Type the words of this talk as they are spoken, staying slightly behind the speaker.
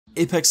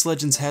Apex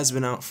Legends has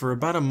been out for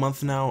about a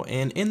month now,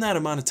 and in that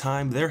amount of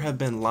time there have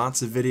been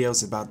lots of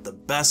videos about the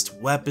best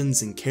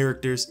weapons and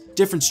characters,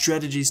 different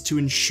strategies to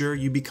ensure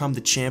you become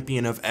the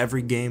champion of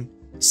every game,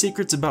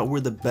 secrets about where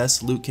the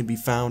best loot can be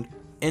found,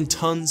 and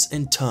tons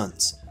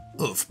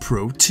of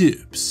pro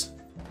tips.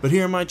 But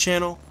here on my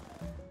channel,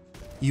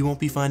 you won't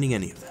be finding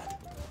any of that,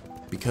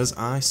 because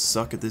I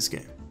suck at this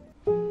game.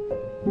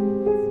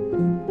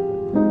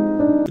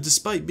 But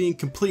despite being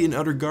complete and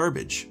utter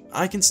garbage,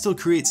 I can still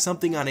create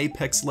something on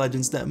Apex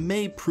Legends that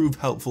may prove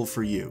helpful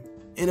for you.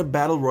 In a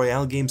Battle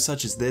Royale game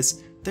such as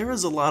this, there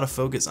is a lot of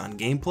focus on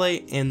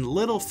gameplay and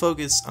little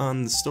focus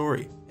on the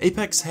story.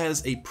 Apex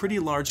has a pretty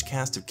large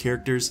cast of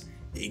characters,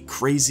 a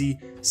crazy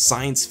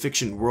science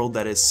fiction world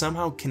that is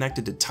somehow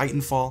connected to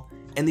Titanfall,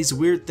 and these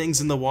weird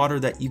things in the water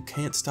that you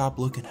can't stop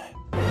looking at.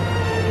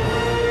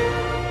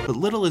 But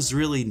little is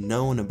really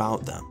known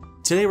about them.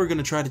 Today we're going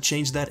to try to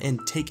change that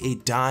and take a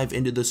dive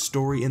into the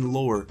story and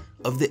lore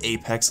of the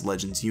Apex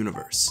Legends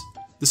universe.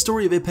 The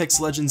story of Apex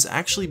Legends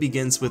actually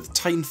begins with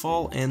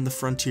Titanfall and the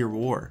Frontier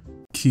War.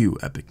 Cue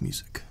epic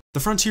music. The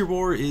Frontier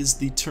War is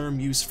the term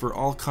used for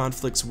all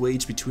conflicts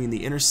waged between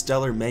the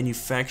Interstellar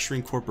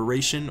Manufacturing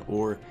Corporation,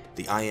 or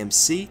the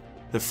IMC,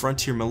 the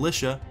Frontier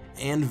Militia,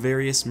 and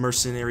various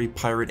mercenary,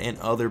 pirate, and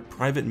other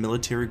private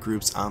military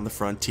groups on the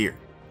frontier.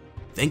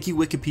 Thank you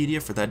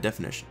Wikipedia for that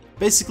definition.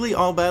 Basically,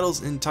 all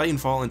battles in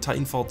Titanfall and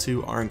Titanfall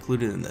 2 are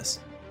included in this.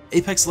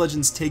 Apex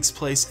Legends takes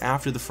place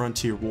after the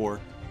Frontier War,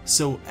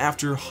 so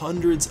after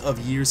hundreds of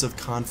years of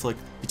conflict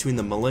between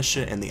the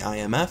militia and the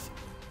IMF,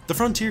 the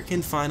frontier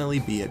can finally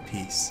be at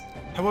peace.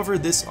 However,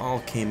 this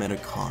all came at a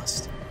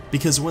cost,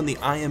 because when the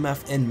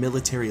IMF and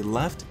military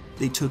left,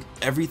 they took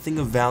everything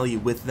of value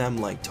with them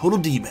like total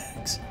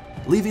D-bags,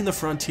 leaving the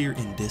frontier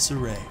in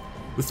disarray.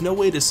 With no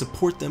way to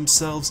support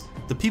themselves,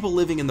 the people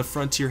living in the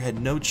frontier had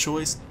no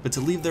choice but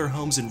to leave their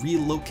homes and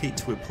relocate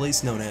to a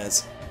place known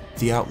as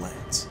the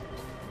Outlands.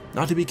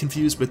 Not to be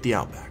confused with the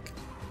Outback.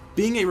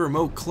 Being a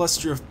remote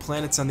cluster of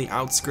planets on the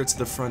outskirts of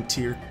the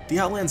frontier, the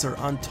Outlands are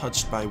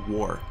untouched by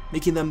war,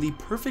 making them the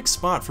perfect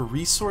spot for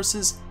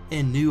resources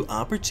and new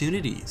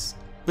opportunities.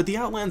 But the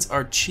Outlands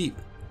are cheap,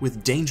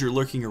 with danger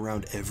lurking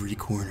around every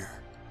corner.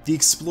 The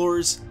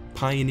explorers,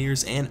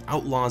 pioneers, and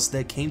outlaws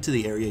that came to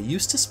the area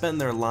used to spend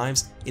their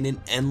lives in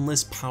an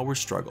endless power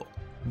struggle.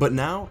 But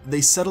now,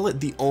 they settle it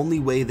the only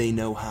way they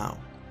know how,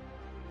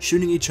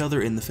 shooting each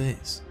other in the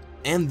face.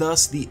 And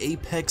thus, the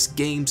Apex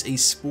Games, a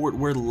sport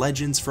where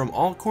legends from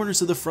all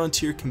corners of the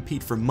frontier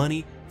compete for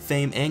money,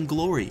 fame, and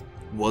glory,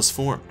 was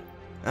formed.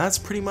 That's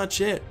pretty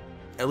much it,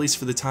 at least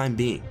for the time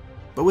being.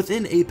 But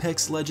within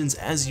Apex Legends,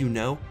 as you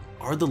know,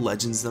 are the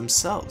legends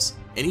themselves,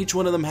 and each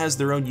one of them has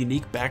their own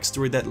unique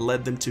backstory that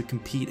led them to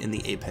compete in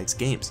the Apex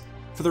Games.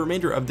 For the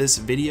remainder of this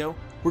video,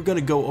 we're going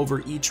to go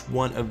over each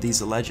one of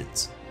these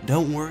legends.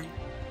 Don't worry,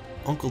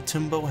 Uncle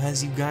Timbo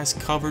has you guys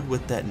covered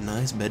with that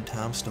nice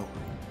bedtime story.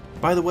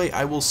 By the way,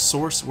 I will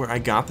source where I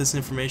got this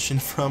information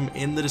from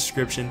in the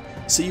description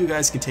so you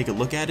guys can take a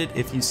look at it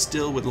if you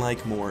still would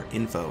like more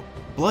info.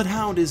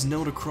 Bloodhound is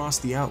known across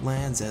the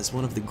Outlands as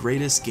one of the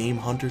greatest game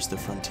hunters the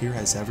frontier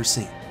has ever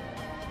seen,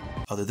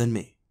 other than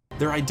me.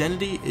 Their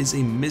identity is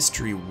a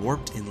mystery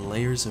warped in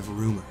layers of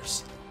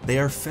rumors. They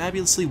are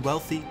fabulously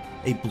wealthy,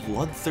 a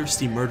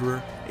bloodthirsty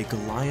murderer, a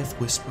Goliath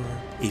whisperer,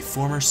 a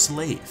former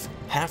slave,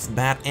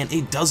 half-bat, and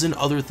a dozen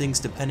other things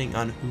depending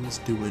on who's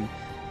doing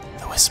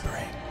the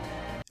whispering.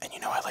 And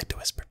you know I like to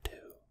whisper too.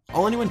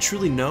 All anyone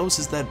truly knows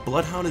is that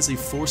Bloodhound is a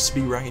force to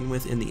be reckoned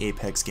with in the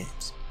Apex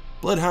Games.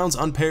 Bloodhound's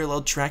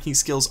unparalleled tracking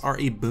skills are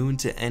a boon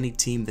to any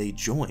team they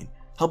join,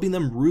 helping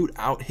them root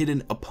out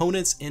hidden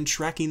opponents and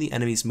tracking the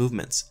enemy's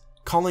movements,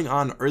 calling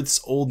on Earth's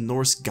old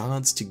Norse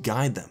gods to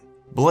guide them.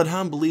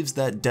 Bloodhound believes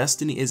that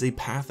destiny is a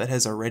path that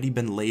has already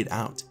been laid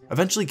out,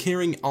 eventually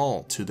carrying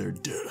all to their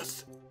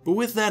death. But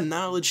with that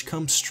knowledge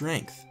comes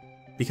strength,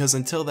 because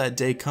until that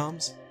day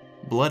comes,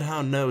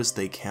 Bloodhound knows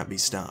they can't be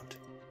stopped.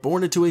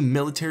 Born into a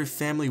military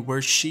family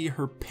where she,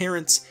 her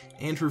parents,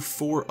 and her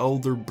 4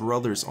 older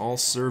brothers all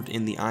served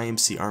in the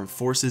IMC armed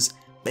forces,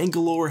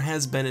 Bangalore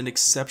has been an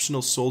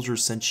exceptional soldier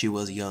since she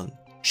was young.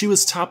 She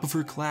was top of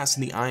her class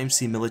in the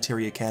IMC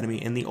Military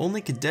Academy and the only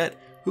cadet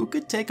who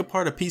could take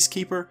apart a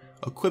peacekeeper,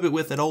 equip it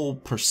with an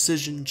old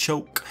precision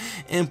choke,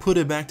 and put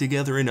it back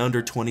together in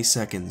under 20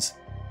 seconds.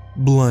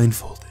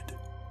 Blindfolded.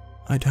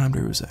 I timed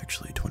her, it was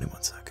actually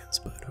 21 seconds,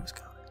 but who's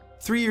counting?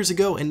 3 years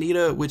ago,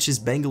 Anita, which is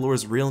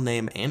Bangalore's real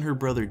name, and her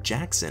brother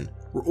Jackson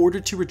were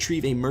ordered to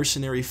retrieve a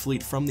mercenary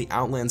fleet from the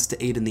Outlands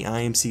to aid in the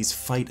IMC's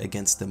fight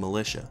against the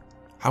militia.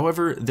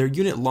 However, their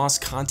unit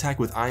lost contact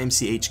with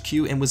IMC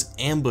HQ and was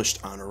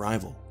ambushed on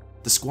arrival.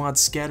 The squad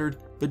scattered,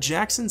 but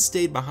Jackson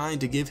stayed behind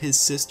to give his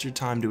sister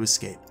time to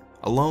escape.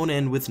 Alone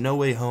and with no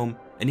way home,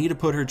 Anita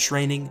put her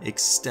training,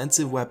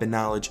 extensive weapon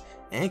knowledge,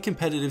 and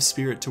competitive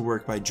spirit to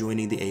work by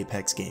joining the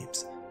Apex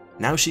Games.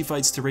 Now she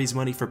fights to raise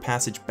money for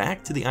passage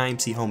back to the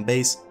IMC home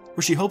base,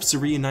 where she hopes to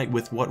reunite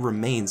with what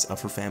remains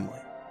of her family.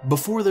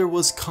 Before there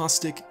was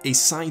Caustic, a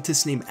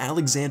scientist named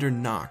Alexander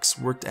Knox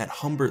worked at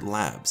Humbert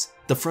Labs,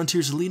 the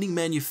Frontier's leading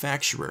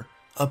manufacturer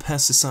of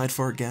pesticide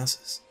fart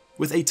gases.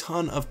 With a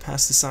ton of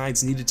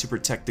pesticides needed to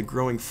protect the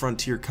growing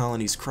frontier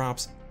colony's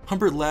crops,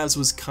 Humbert Labs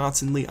was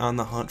constantly on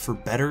the hunt for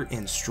better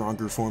and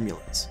stronger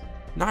formulas.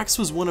 Knox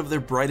was one of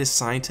their brightest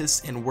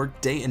scientists and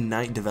worked day and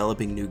night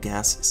developing new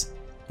gases.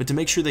 But to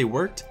make sure they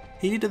worked,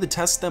 he needed to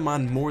test them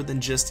on more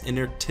than just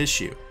inert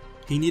tissue.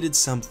 He needed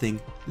something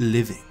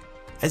living.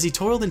 As he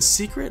toiled in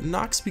secret,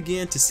 Knox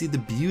began to see the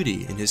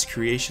beauty in his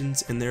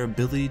creations and their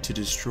ability to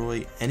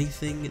destroy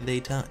anything they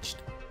touched.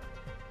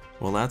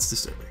 Well, that's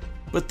disturbing.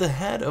 But the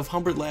head of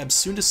Humbert Labs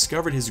soon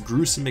discovered his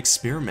gruesome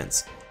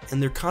experiments,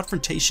 and their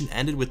confrontation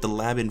ended with the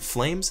lab in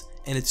flames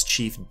and its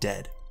chief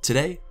dead.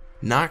 Today,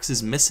 Knox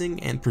is missing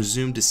and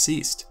presumed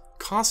deceased.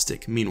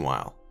 Caustic,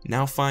 meanwhile,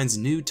 now finds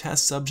new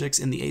test subjects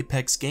in the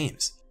Apex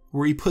games,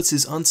 where he puts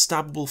his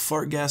unstoppable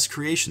fart gas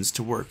creations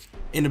to work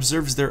and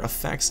observes their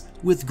effects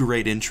with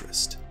great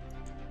interest.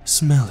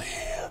 Smelly.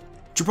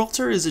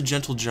 Gibraltar is a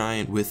gentle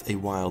giant with a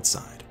wild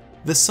side.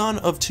 The son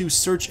of 2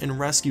 Search and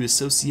Rescue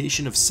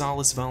Association of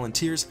Solace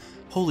volunteers,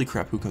 holy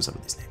crap, who comes up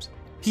with these names?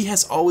 He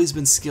has always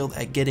been skilled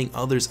at getting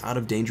others out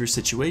of dangerous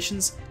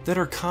situations that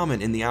are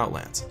common in the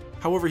Outlands.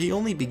 However, he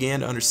only began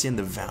to understand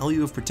the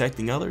value of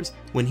protecting others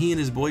when he and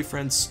his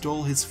boyfriend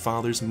stole his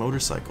father's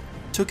motorcycle,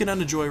 took it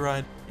on a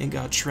joyride, and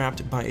got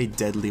trapped by a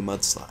deadly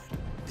mudslide.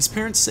 His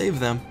parents saved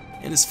them,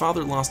 and his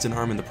father lost an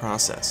arm in the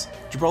process.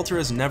 Gibraltar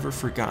has never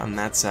forgotten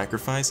that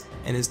sacrifice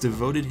and has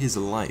devoted his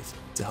life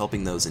to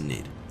helping those in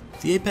need.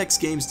 The Apex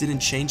games didn't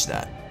change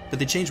that, but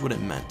they changed what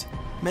it meant.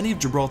 Many of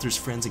Gibraltar's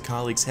friends and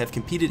colleagues have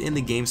competed in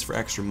the games for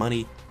extra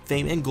money,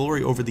 fame, and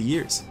glory over the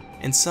years,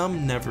 and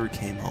some never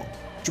came home.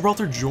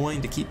 Gibraltar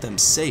joined to keep them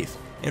safe,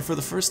 and for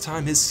the first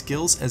time his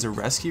skills as a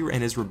rescuer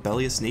and his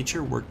rebellious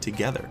nature worked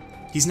together.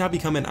 He's now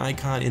become an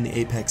icon in the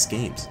Apex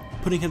games,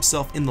 putting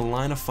himself in the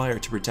line of fire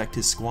to protect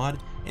his squad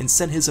and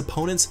send his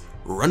opponents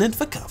running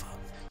for cover.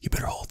 You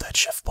better hold that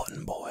shift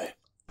button, boy.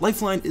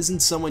 Lifeline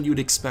isn't someone you would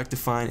expect to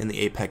find in the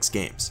Apex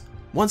games.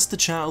 Once the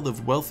child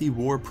of wealthy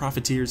war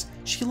profiteers,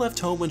 she left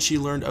home when she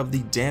learned of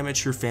the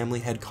damage her family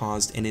had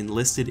caused and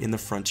enlisted in the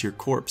Frontier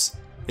Corps,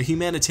 a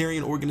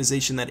humanitarian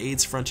organization that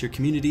aids frontier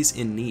communities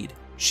in need.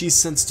 She's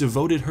since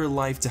devoted her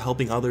life to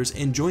helping others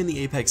and joined the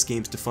Apex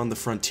games to fund the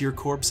Frontier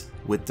Corps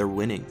with their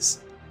winnings.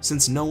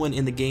 Since no one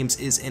in the games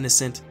is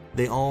innocent,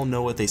 they all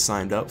know what they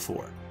signed up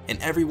for, and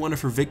every one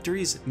of her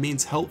victories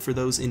means help for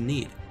those in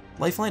need.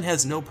 Lifeline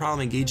has no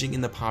problem engaging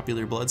in the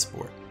popular blood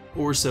sport,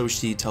 or so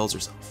she tells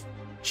herself.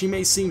 She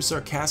may seem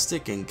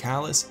sarcastic and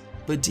callous,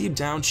 but deep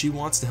down she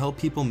wants to help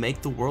people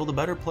make the world a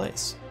better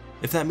place.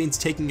 If that means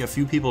taking a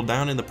few people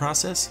down in the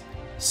process,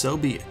 so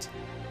be it.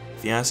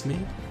 If you ask me,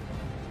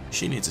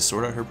 she needs to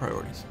sort out her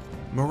priorities.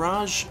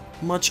 Mirage,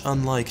 much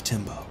unlike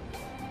Timbo,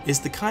 is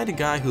the kind of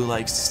guy who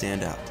likes to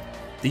stand out.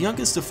 The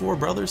youngest of 4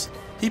 brothers,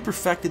 he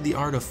perfected the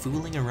art of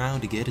fooling around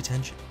to get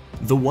attention.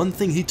 The one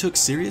thing he took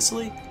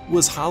seriously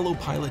was hollow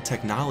pilot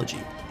technology,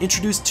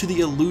 introduced to the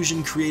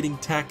illusion-creating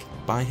tech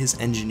by his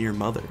engineer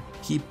mother.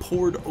 He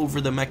pored over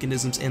the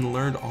mechanisms and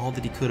learned all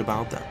that he could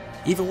about them.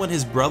 Even when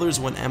his brothers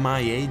went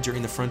MIA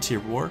during the Frontier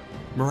War,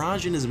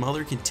 Mirage and his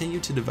mother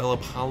continued to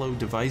develop hollow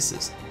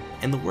devices,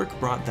 and the work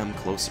brought them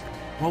closer.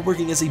 While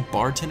working as a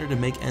bartender to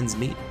make ends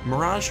meet,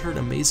 Mirage heard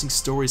amazing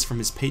stories from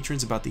his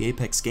patrons about the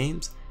Apex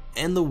games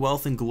and the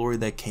wealth and glory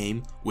that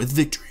came with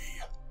victory.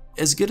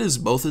 As good as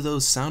both of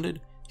those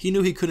sounded, he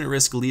knew he couldn't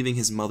risk leaving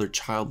his mother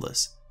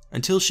childless,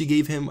 until she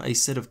gave him a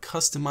set of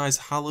customized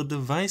hollow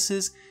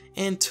devices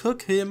and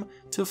took him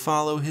to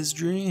follow his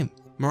dream.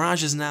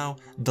 Mirage is now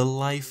the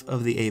life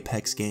of the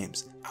Apex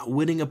games,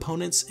 outwitting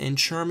opponents and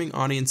charming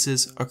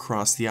audiences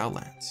across the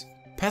Outlands.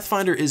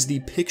 Pathfinder is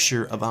the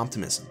picture of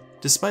optimism,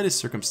 despite his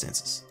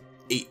circumstances.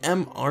 A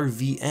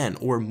MRVN,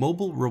 or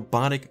Mobile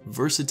Robotic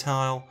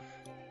Versatile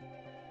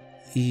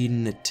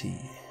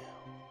Unity.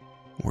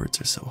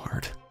 Words are so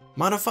hard.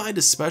 Modified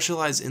to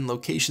specialize in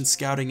location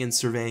scouting and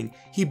surveying,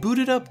 he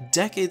booted up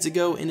decades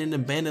ago in an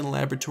abandoned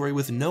laboratory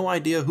with no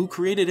idea who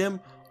created him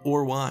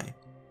or why.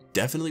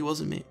 Definitely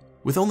wasn't me.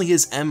 With only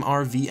his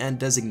MRVN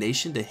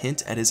designation to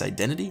hint at his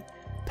identity,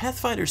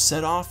 Pathfinder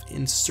set off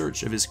in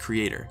search of his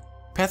creator.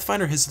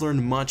 Pathfinder has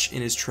learned much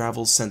in his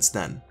travels since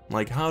then,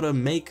 like how to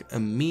make a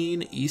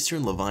mean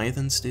Eastern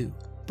Leviathan stew,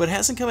 but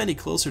hasn't come any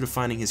closer to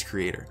finding his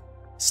creator.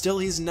 Still,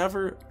 he's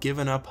never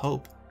given up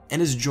hope, and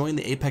has joined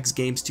the Apex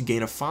games to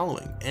gain a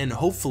following, and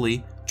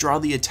hopefully draw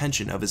the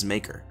attention of his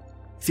maker.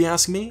 If you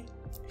ask me,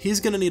 he's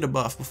gonna need a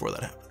buff before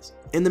that happens.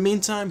 In the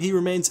meantime, he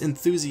remains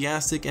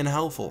enthusiastic and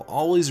helpful,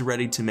 always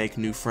ready to make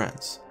new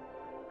friends.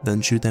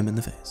 Then shoot them in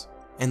the face.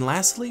 And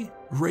lastly,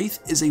 Wraith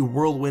is a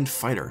whirlwind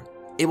fighter,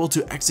 able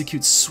to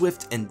execute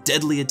swift and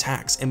deadly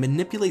attacks and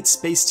manipulate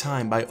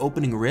space-time by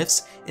opening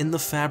rifts in the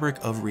fabric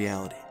of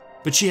reality.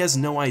 But she has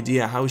no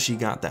idea how she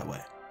got that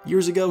way.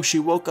 Years ago, she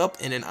woke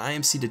up in an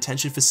IMC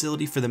detention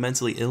facility for the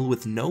mentally ill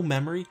with no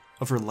memory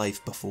of her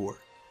life before.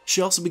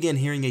 She also began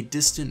hearing a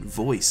distant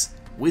voice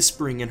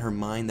whispering in her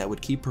mind that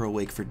would keep her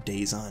awake for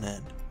days on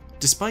end.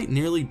 Despite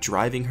nearly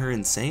driving her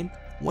insane,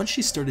 once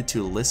she started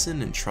to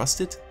listen and trust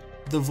it,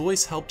 the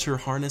voice helped her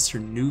harness her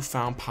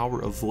newfound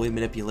power of void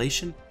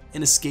manipulation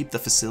and escape the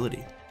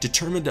facility.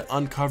 Determined to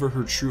uncover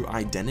her true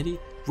identity,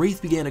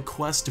 Wraith began a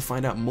quest to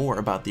find out more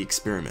about the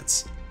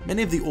experiments.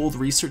 Many of the old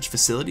research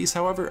facilities,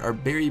 however, are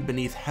buried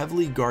beneath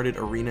heavily guarded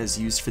arenas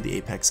used for the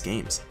Apex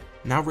games.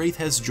 Now Wraith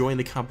has joined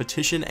the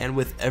competition, and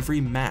with every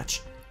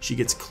match, she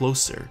gets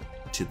closer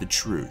to the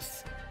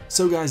truth.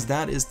 So guys,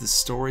 that is the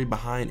story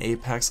behind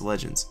Apex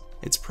Legends,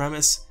 its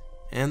premise,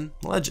 and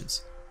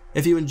legends.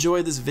 If you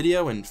enjoyed this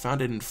video and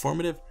found it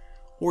informative,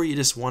 or you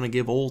just want to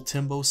give old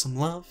Timbo some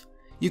love,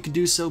 you can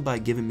do so by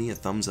giving me a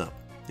thumbs up.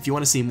 If you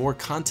want to see more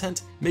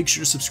content, make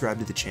sure to subscribe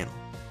to the channel.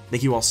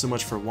 Thank you all so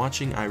much for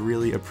watching, I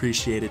really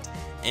appreciate it,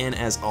 and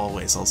as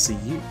always, I'll see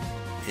you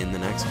in the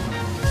next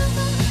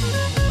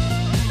one.